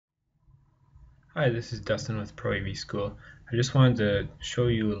Hi, this is Dustin with Pro AV School. I just wanted to show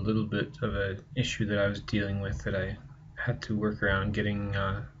you a little bit of an issue that I was dealing with that I had to work around getting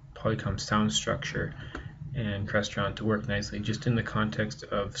Polycom Soundstructure and Crestron to work nicely just in the context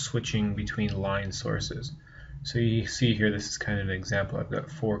of switching between line sources. So you see here, this is kind of an example. I've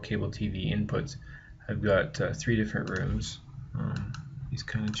got 4 cable TV inputs. I've got 3 different rooms. These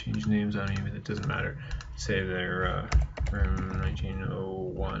kind of change names on me, but it doesn't matter. Say they're room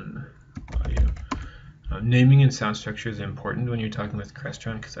 1901 audio. Naming and sound structure is important when you're talking with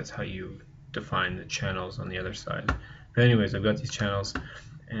Crestron because that's how you define the channels on the other side. But anyways, I've got these channels,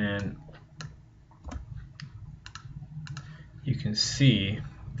 and you can see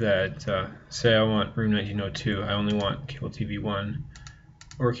that say I want room 1902, I only want cable TV 1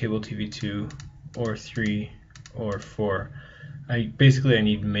 or cable TV 2 or 3 or 4. I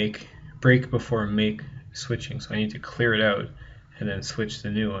need break before make switching, so I need to clear it out and then switch the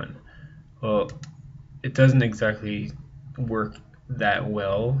new one. Well, it doesn't exactly work that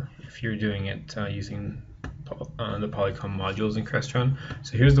well if you're doing it using the Polycom modules in Crestron.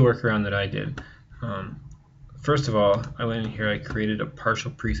 So here's the workaround that I did. First of all, I went in here, I created a partial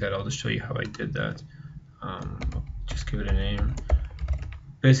preset. I'll just show you how I did that. Just give it a name.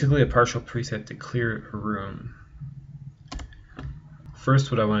 Basically a partial preset to clear a room.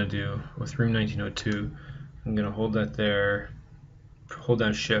 First, what I want to do with room 1902, I'm going to hold that there, hold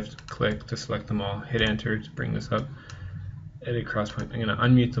down shift, click to select them all, hit enter to bring this up, edit crosspoint. I'm going to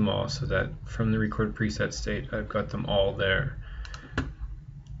unmute them all so that from the record preset state I've got them all there,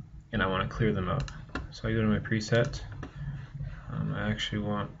 and I want to clear them out. So I go to my preset. I actually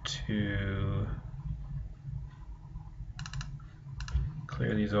want to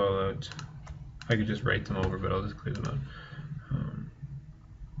clear these all out. I could just write them over, but I'll just clear them out.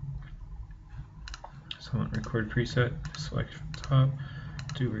 So I want record preset, select from top,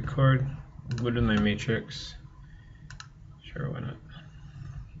 do record, go to my matrix, sure, why not.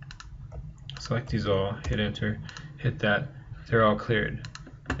 Select these all, hit enter, hit that, they're all cleared.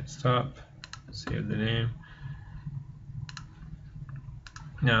 Hit stop, save the name.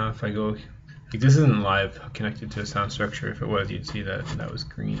 Now if I go, like, this isn't live connected to a sound structure. If it was, you'd see that that was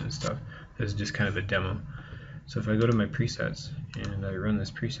green and stuff. This is just kind of a demo. So if I go to my presets and I run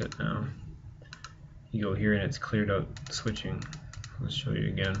this preset now, you go here and it's cleared out switching. Let's show you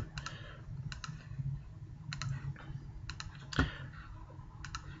again.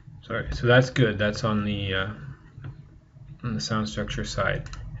 Sorry, so that's good. That's on the sound structure side.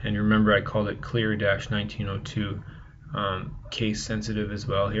 And remember, I called it clear-1902 case sensitive as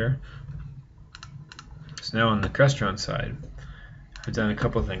well here. So now on the Crestron side, I've done a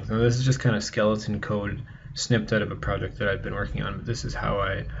couple things. Now this is just kind of skeleton code snipped out of a project that I've been working on, but this is how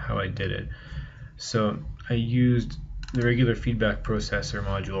I did it. So I used the regular feedback processor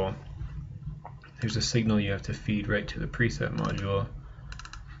module. There's a signal you have to feed right to the preset module.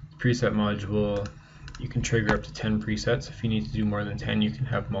 The preset module, you can trigger up to 10 presets. If you need to do more than 10, you can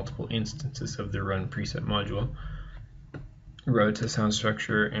have multiple instances of the run preset module. Route to sound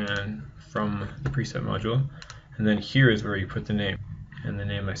structure and from the preset module. And then here is where you put the name. And the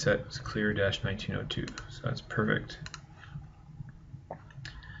name I set was clear-1902. So that's perfect.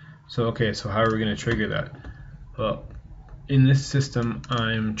 So okay, so how are we going to trigger that? Well, in this system,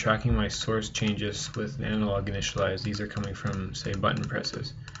 I'm tracking my source changes with analog initialize. These are coming from, say, button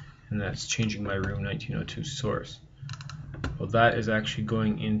presses, and that's changing my room 1902 source. Well, that is actually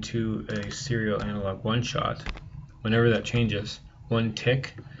going into a serial analog one-shot. Whenever that changes, one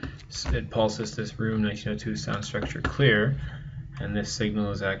tick, it pulses this room 1902 sound structure clear, and this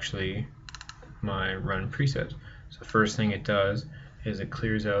signal is actually my run preset. So first thing it does is it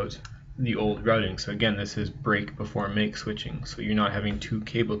clears out the old routing. So again, this is break before make switching. So you're not having 2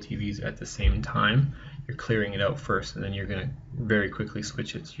 cable TVs at the same time. You're clearing it out first, and then you're going to very quickly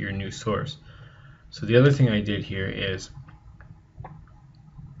switch it to your new source. So the other thing I did here is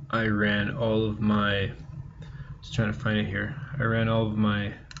I ran all of my, just trying to find it here, I ran all of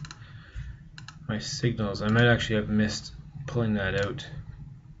my signals. I might actually have missed pulling that out.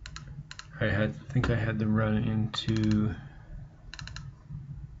 I think I had them run into,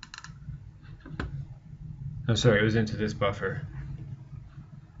 no, sorry, it was into this buffer.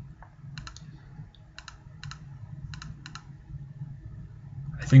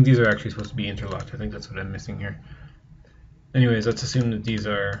 I think these are actually supposed to be interlocked. I think that's what I'm missing here. Anyways, let's assume that these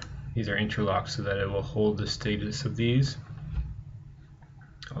are interlocked so that it will hold the status of these.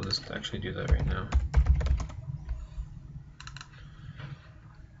 I'll just actually do that right now.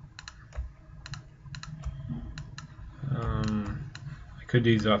 I could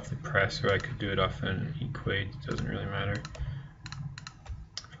do these off the press, or I could do it off an equate. It doesn't really matter.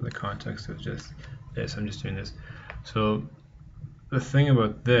 for the context of just this. I'm just doing this. So the thing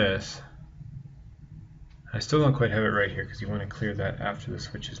about this, I still don't quite have it right here because you want to clear that after the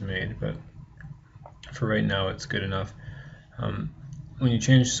switch is made, but for right now it's good enough. When you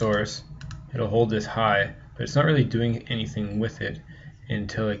change source, it'll hold this high, but it's not really doing anything with it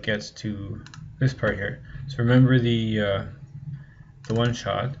until it gets to this part here. So remember the one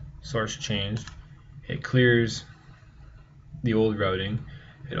shot, source changed, it clears the old routing.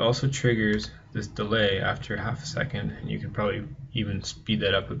 It also triggers this delay after half a second, and you can probably even speed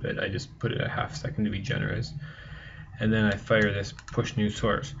that up a bit. I just put it at half a second to be generous. And then I fire this push new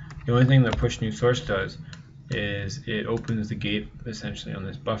source. The only thing that push new source does is it opens the gate essentially on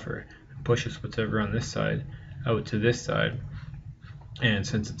this buffer and pushes whatever on this side out to this side, and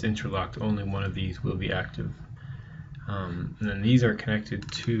since it's interlocked, only one of these will be active. And then these are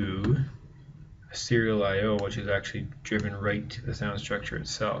connected to a serial I/O, which is actually driven right to the sound structure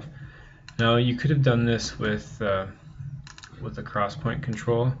itself. Now you could have done this with the cross-point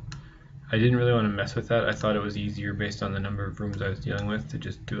control. I didn't really want to mess with that. I thought it was easier based on the number of rooms I was dealing with to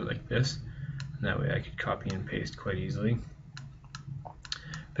just do it like this. And that way I could copy and paste quite easily.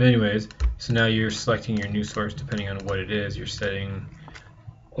 But anyways, so now you're selecting your new source depending on what it is. You're setting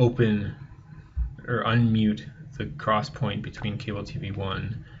open or unmute the cross point between cable TV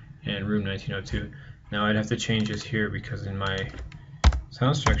 1 and room 1902. Now I'd have to change this here because in my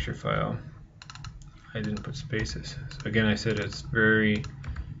sound structure file I didn't put spaces. So again, I said it's very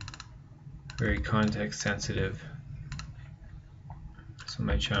context sensitive. So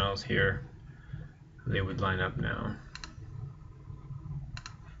my channels here, they would line up now.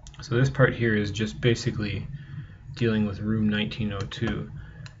 So this part here is just basically dealing with room 1902.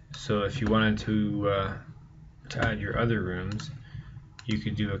 So if you wanted to add your other rooms, you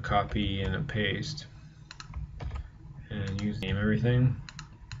could do a copy and a paste and use name everything.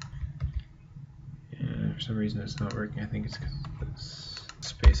 And for some reason it's not working. I think it's because let's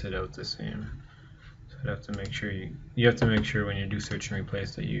space it out the same. So I'd have to make sure you have to make sure when you do search and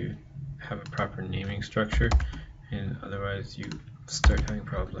replace that you have a proper naming structure, and otherwise you start having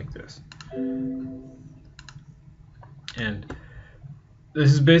problems like this. And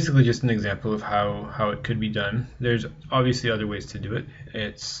this is basically just an example of how it could be done. There's obviously other ways to do it.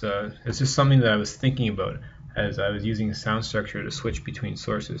 It's just something that I was thinking about as I was using the sound structure to switch between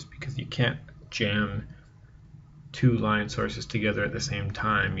sources, because you can't jam two line sources together at the same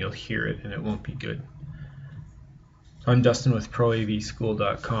time. You'll hear it and it won't be good. So I'm Dustin with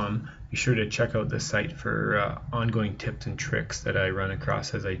ProAVSchool.com. Be sure to check out the site for ongoing tips and tricks that I run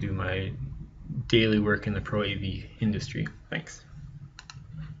across as I do my daily work in the Pro AV industry. Thanks.